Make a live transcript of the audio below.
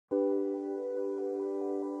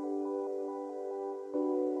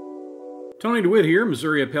Tony DeWitt here,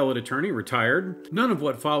 Missouri Appellate Attorney, retired. None of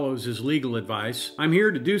what follows is legal advice. I'm here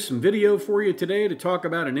to do some video for you today to talk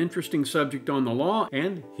about an interesting subject on the law,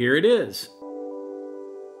 and here it is.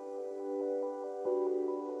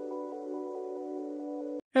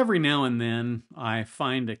 Every now and then, I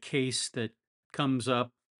find a case that comes up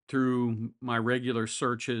through my regular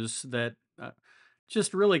searches that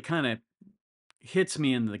just really kind of hits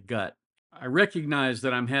me in the gut. I recognize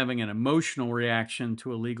that I'm having an emotional reaction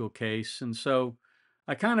to a legal case, and so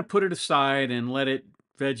I kind of put it aside and let it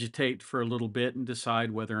vegetate for a little bit and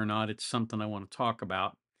decide whether or not it's something I want to talk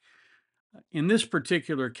about. In this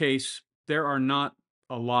particular case, there are not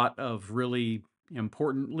a lot of really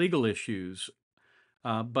important legal issues,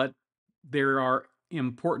 but there are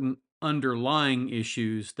important underlying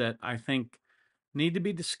issues that I think need to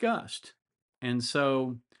be discussed. And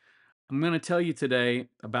so I'm going to tell you today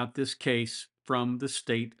about this case from the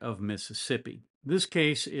state of Mississippi. This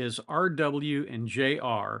case is RW and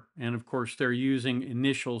JR, and of course they're using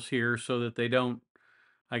initials here so that they don't,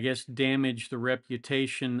 I guess, damage the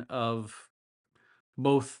reputation of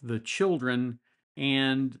both the children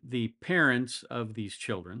and the parents of these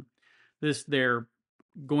children. They're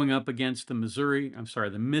going up against the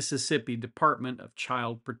Mississippi Department of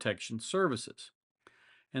Child Protection Services.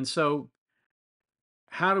 And so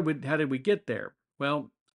how did we get there?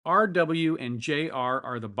 Well, RW and JR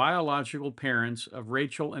are the biological parents of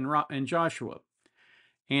Rachel and Joshua.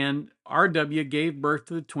 And RW gave birth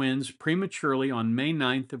to the twins prematurely on May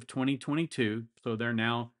 9th of 2022, so they're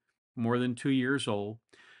now more than 2 years old.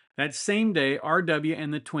 That same day, RW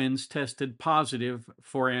and the twins tested positive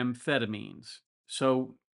for amphetamines.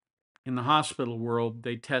 So in the hospital world,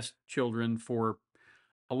 they test children for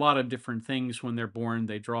a lot of different things when they're born.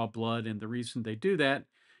 They draw blood, and the reason they do that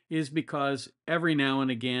is because every now and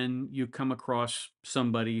again you come across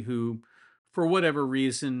somebody who, for whatever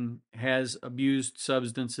reason, has abused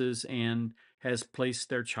substances and has placed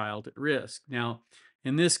their child at risk. Now,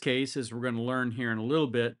 in this case, as we're going to learn here in a little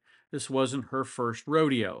bit, this wasn't her first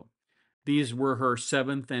rodeo. These were her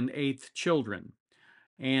 7th and 8th children,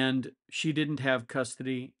 and she didn't have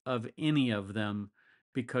custody of any of them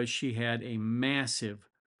because she had a massive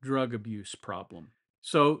drug abuse problem.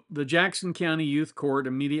 So the Jackson County Youth Court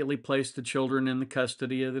immediately placed the children in the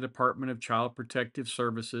custody of the Department of Child Protective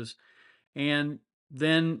Services, and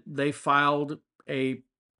then they filed an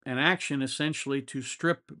action essentially to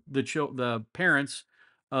strip the parents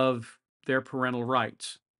of their parental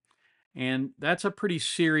rights. And that's a pretty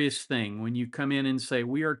serious thing when you come in and say,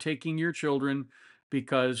 we are taking your children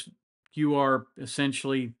because you are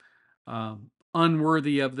essentially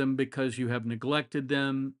unworthy of them because you have neglected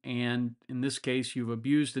them. And in this case, you've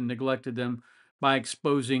abused and neglected them by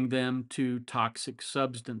exposing them to toxic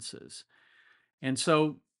substances. And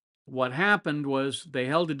so what happened was they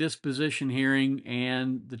held a disposition hearing,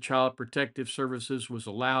 and the Child Protective Services was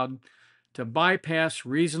allowed to bypass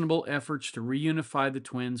reasonable efforts to reunify the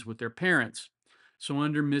twins with their parents. So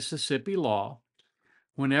under Mississippi law,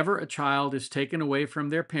 whenever a child is taken away from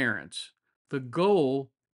their parents, the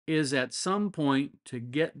goal is at some point to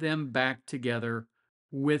get them back together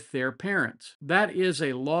with their parents. That is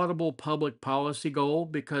a laudable public policy goal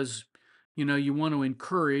because, you want to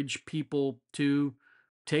encourage people to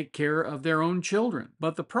take care of their own children.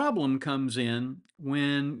 But the problem comes in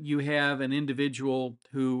when you have an individual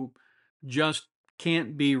who just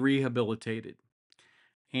can't be rehabilitated.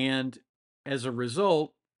 And as a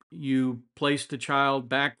result, you place the child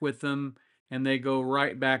back with them and they go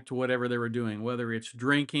right back to whatever they were doing, whether it's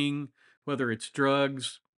drinking, whether it's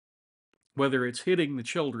drugs, whether it's hitting the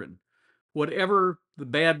children. Whatever the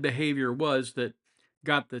bad behavior was that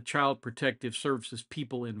got the Child Protective Services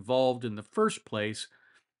people involved in the first place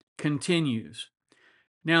continues.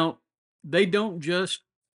 Now, they don't just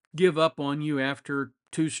give up on you after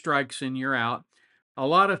 2 strikes and you're out. A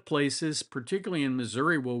lot of places, particularly in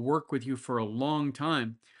Missouri, will work with you for a long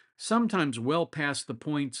time, sometimes well past the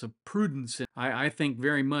points of prudence. I think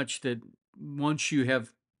very much that once you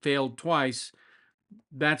have failed twice,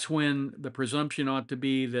 that's when the presumption ought to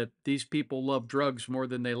be that these people love drugs more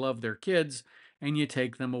than they love their kids, and you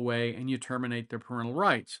take them away and you terminate their parental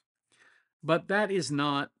rights. But that is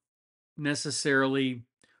not necessarily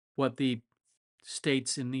what the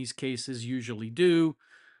states in these cases usually do.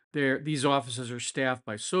 These offices are staffed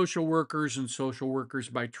by social workers, and social workers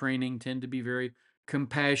by training tend to be very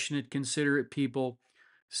compassionate, considerate people,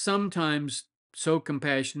 sometimes so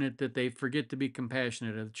compassionate that they forget to be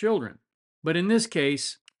compassionate of the children. But in this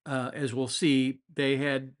case, as we'll see, they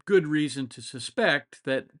had good reason to suspect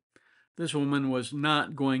that this woman was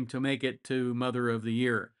not going to make it to Mother of the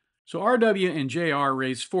Year. So RW and JR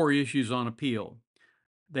raised 4 issues on appeal.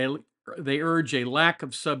 They They urge a lack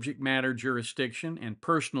of subject matter jurisdiction and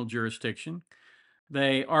personal jurisdiction.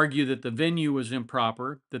 They argue that the venue was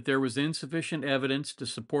improper, that there was insufficient evidence to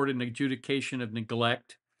support an adjudication of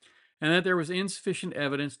neglect, and that there was insufficient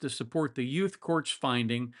evidence to support the youth court's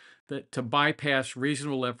finding that to bypass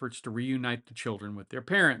reasonable efforts to reunite the children with their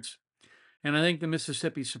parents. And I think the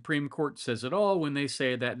Mississippi Supreme Court says it all when they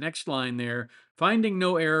say that next line there, finding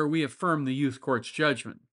no error, we affirm the youth court's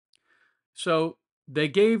judgment. So they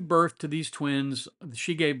gave birth to these twins.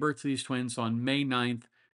 She gave birth to these twins on May 9th,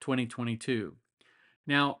 2022.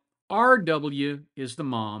 Now, RW is the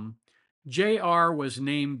mom, JR was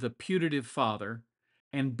named the putative father,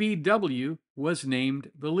 and BW was named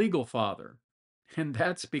the legal father. And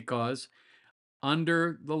that's because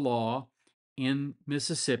under the law in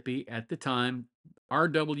Mississippi at the time,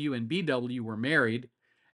 RW and BW were married.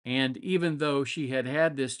 And even though she had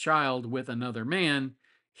had this child with another man,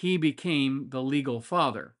 he became the legal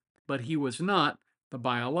father, but he was not the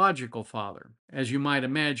biological father. As you might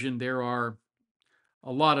imagine, there are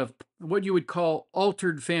a lot of what you would call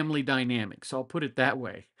altered family dynamics. I'll put it that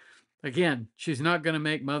way. Again, she's not going to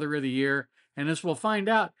make Mother of the Year. And as we'll find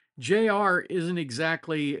out, JR isn't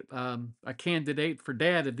exactly a candidate for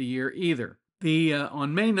Dad of the Year either.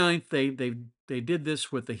 On May 9th, they did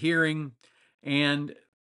this with the hearing, and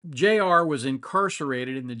JR was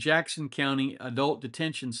incarcerated in the Jackson County Adult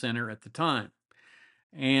Detention Center at the time.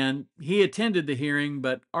 And he attended the hearing,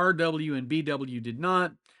 but RW and BW did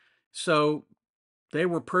not. So they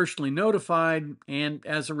were personally notified, and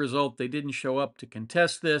as a result, they didn't show up to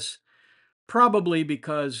contest this, probably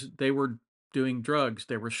because they were doing drugs.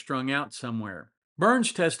 They were strung out somewhere.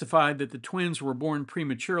 Burns testified that the twins were born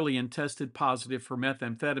prematurely and tested positive for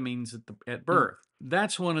methamphetamines at birth.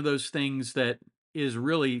 That's one of those things that is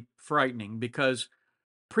really frightening because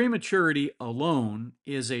prematurity alone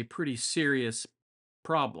is a pretty serious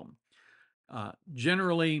problem.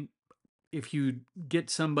 Generally, if you get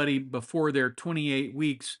somebody before they're 28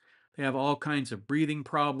 weeks, they have all kinds of breathing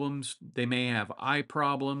problems. They may have eye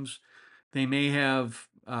problems. They may have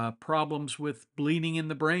problems with bleeding in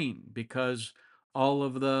the brain because all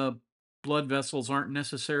of the blood vessels aren't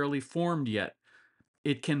necessarily formed yet.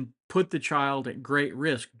 It can put the child at great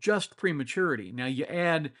risk, just prematurity. Now, you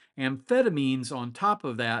add amphetamines on top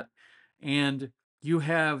of that, and you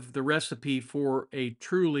have the recipe for a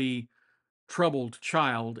truly troubled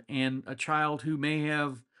child and a child who may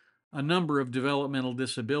have a number of developmental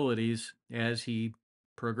disabilities as he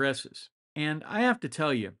progresses. And I have to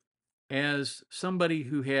tell you, as somebody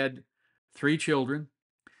who had 3 children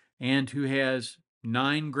and who has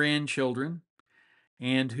 9 grandchildren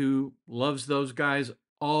and who loves those guys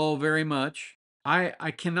all very much,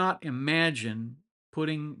 I cannot imagine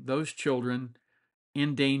putting those children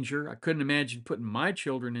in danger. I couldn't imagine putting my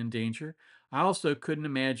children in danger. I also couldn't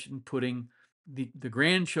imagine putting the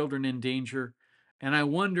grandchildren in danger. And I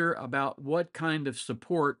wonder about what kind of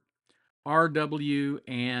support RW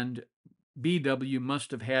and BW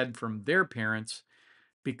must have had from their parents,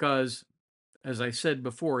 because, as I said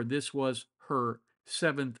before, this was her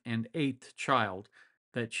 7th and 8th child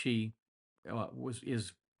that she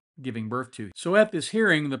is giving birth to. So at this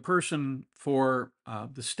hearing, the person for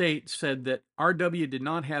the state said that RW did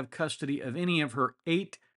not have custody of any of her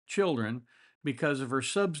 8 children because of her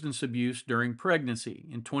substance abuse during pregnancy.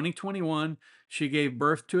 In 2021, she gave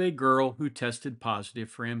birth to a girl who tested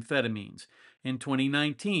positive for amphetamines. In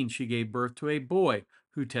 2019, she gave birth to a boy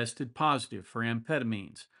who tested positive for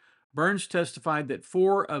amphetamines. Burns testified that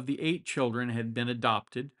 4 of the 8 children had been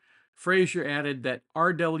adopted. Frazier added that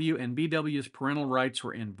RW and BW's parental rights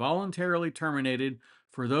were involuntarily terminated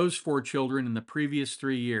for those 4 children in the previous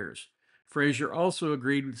 3 years. Frazier also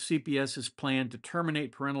agreed with CPS's plan to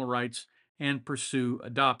terminate parental rights and pursue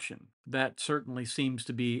adoption. That certainly seems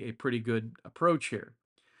to be a pretty good approach here.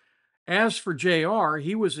 As for JR,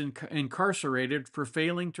 he was incarcerated for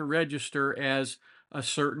failing to register as a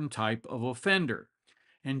certain type of offender.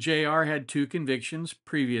 And JR had 2 convictions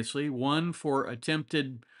previously, one for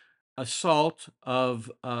attempted assault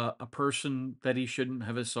of a person that he shouldn't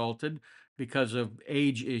have assaulted because of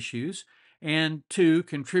age issues, and 2,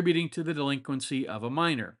 contributing to the delinquency of a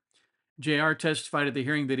minor. JR testified at the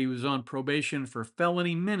hearing that he was on probation for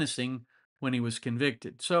felony menacing when he was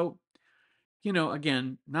convicted. So,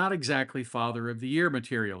 again, not exactly Father of the Year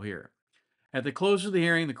material here. At the close of the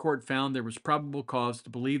hearing, the court found there was probable cause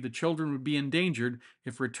to believe the children would be endangered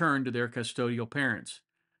if returned to their custodial parents.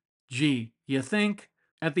 Gee, you think?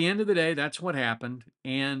 At the end of the day, that's what happened,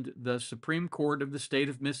 and the Supreme Court of the state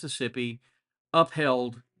of Mississippi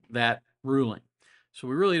upheld that ruling. So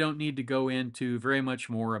we really don't need to go into very much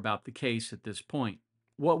more about the case at this point.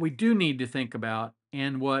 What we do need to think about,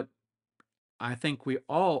 and what I think we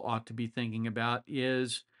all ought to be thinking about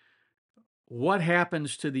is what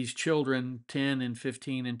happens to these children 10 and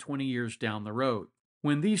 15 and 20 years down the road.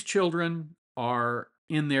 When these children are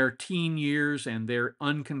in their teen years and they're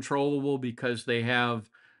uncontrollable because they have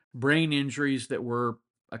brain injuries that were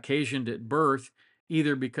occasioned at birth,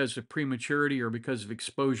 either because of prematurity or because of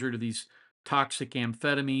exposure to these toxic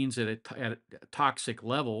amphetamines at toxic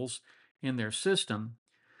levels in their system,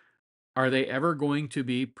 are they ever going to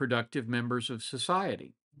be productive members of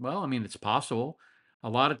society? Well, I mean, it's possible. A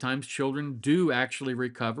lot of times children do actually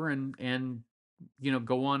recover and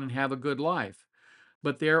go on and have a good life.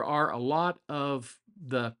 But there are a lot of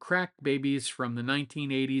the crack babies from the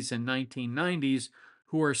 1980s and 1990s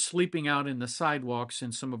who are sleeping out in the sidewalks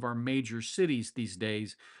in some of our major cities these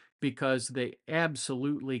days because they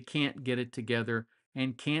absolutely can't get it together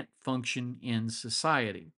and can't function in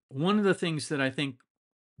society. One of the things that I think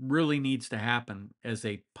really needs to happen as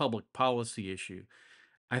a public policy issue,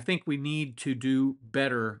 I think we need to do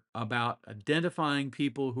better about identifying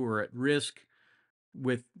people who are at risk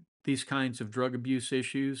with these kinds of drug abuse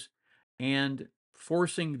issues and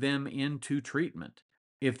forcing them into treatment.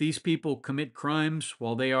 If these people commit crimes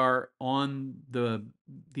while they are on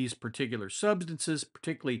these particular substances,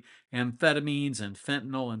 particularly amphetamines and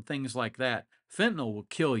fentanyl and things like that, fentanyl will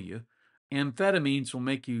kill you. Amphetamines will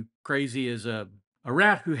make you crazy as a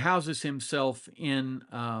rat who houses himself in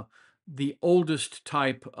the oldest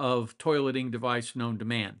type of toileting device known to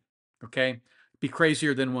man. Okay? Be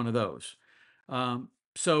crazier than one of those.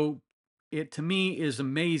 So it to me is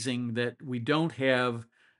amazing that we don't have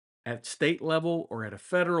at state level or at a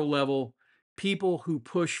federal level people who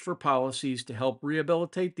push for policies to help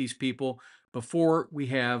rehabilitate these people before we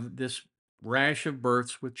have this rash of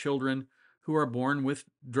births with children who are born with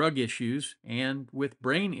drug issues and with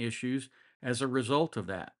brain issues as a result of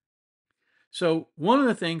that. So one of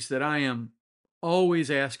the things that I am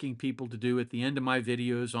always asking people to do at the end of my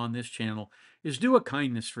videos on this channel is do a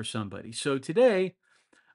kindness for somebody. So today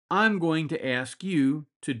I'm going to ask you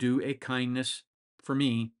to do a kindness for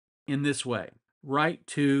me in this way. Write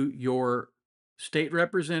to your state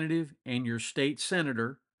representative and your state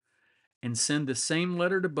senator and send the same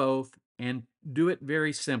letter to both and do it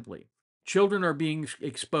very simply. Children are being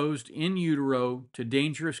exposed in utero to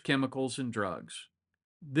dangerous chemicals and drugs.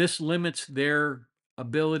 This limits their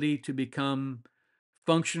ability to become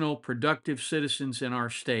functional, productive citizens in our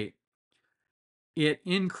state. It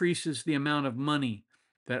increases the amount of money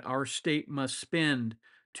that our state must spend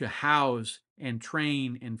to house and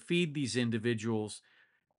train and feed these individuals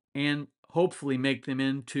and hopefully make them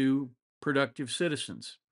into productive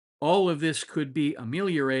citizens. All of this could be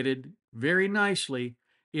ameliorated very nicely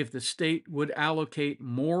if the state would allocate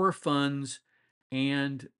more funds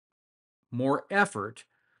and more effort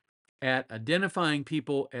at identifying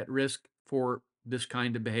people at risk for this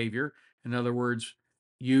kind of behavior. In other words,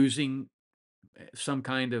 using some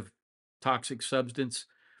kind of toxic substance,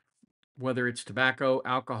 whether it's tobacco,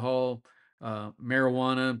 alcohol,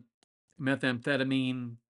 marijuana,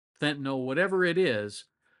 methamphetamine, fentanyl, whatever it is,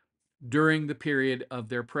 during the period of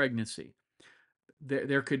their pregnancy.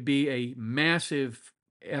 There could be a massive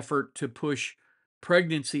effort to push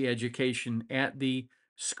pregnancy education at the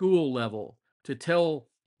school level to tell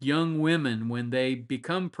young women when they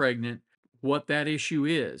become pregnant what that issue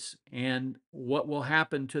is and what will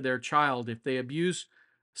happen to their child if they abuse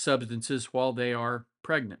substances while they are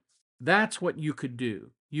pregnant. That's what you could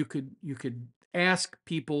do. You could ask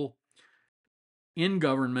people in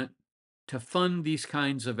government to fund these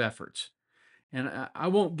kinds of efforts. And I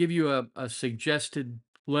won't give you a suggested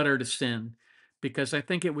letter to send because I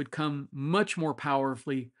think it would come much more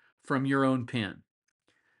powerfully from your own pen.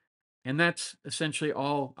 And that's essentially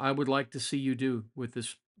all I would like to see you do with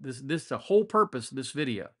this. The whole purpose of this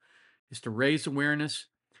video is to raise awareness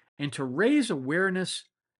and to raise awareness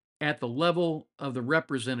at the level of the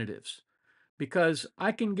representatives. Because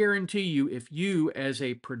I can guarantee you, if you, as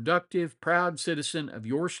a productive, proud citizen of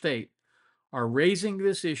your state, are raising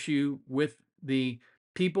this issue with the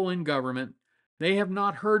people in government, they have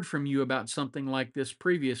not heard from you about something like this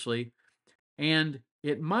previously, and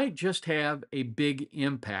it might just have a big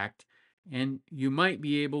impact, and you might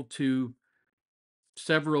be able to,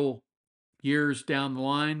 several years down the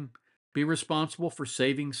line, be responsible for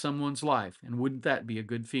saving someone's life. And wouldn't that be a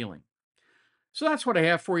good feeling? So that's what I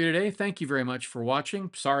have for you today. Thank you very much for watching.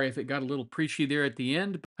 Sorry if it got a little preachy there at the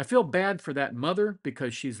end. I feel bad for that mother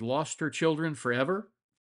because she's lost her children forever.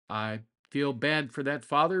 I feel bad for that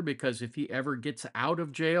father because if he ever gets out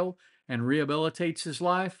of jail and rehabilitates his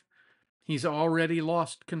life, he's already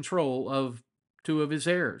lost control of two of his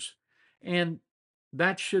heirs. And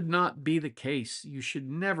that should not be the case. You should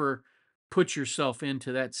never put yourself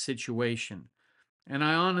into that situation. And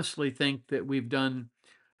I honestly think that we've done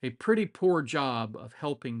a pretty poor job of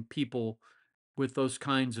helping people with those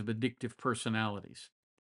kinds of addictive personalities.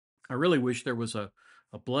 I really wish there was a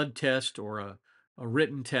blood test or a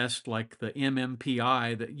written test like the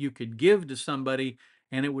MMPI that you could give to somebody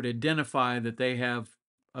and it would identify that they have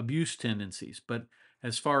abuse tendencies. But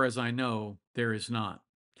as far as I know, there is not.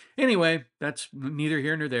 Anyway, that's neither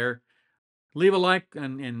here nor there. Leave a like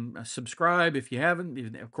and subscribe if you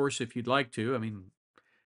haven't. Of course, if you'd like to. I mean,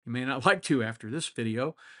 you may not like to after this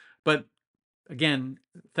video. But again,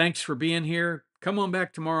 thanks for being here. Come on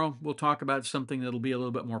back tomorrow. We'll talk about something that'll be a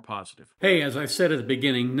little bit more positive. Hey, as I said at the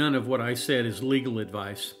beginning, none of what I said is legal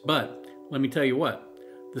advice. But let me tell you what,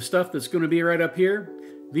 the stuff that's going to be right up here,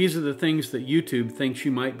 these are the things that YouTube thinks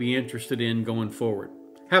you might be interested in going forward.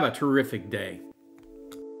 Have a terrific day.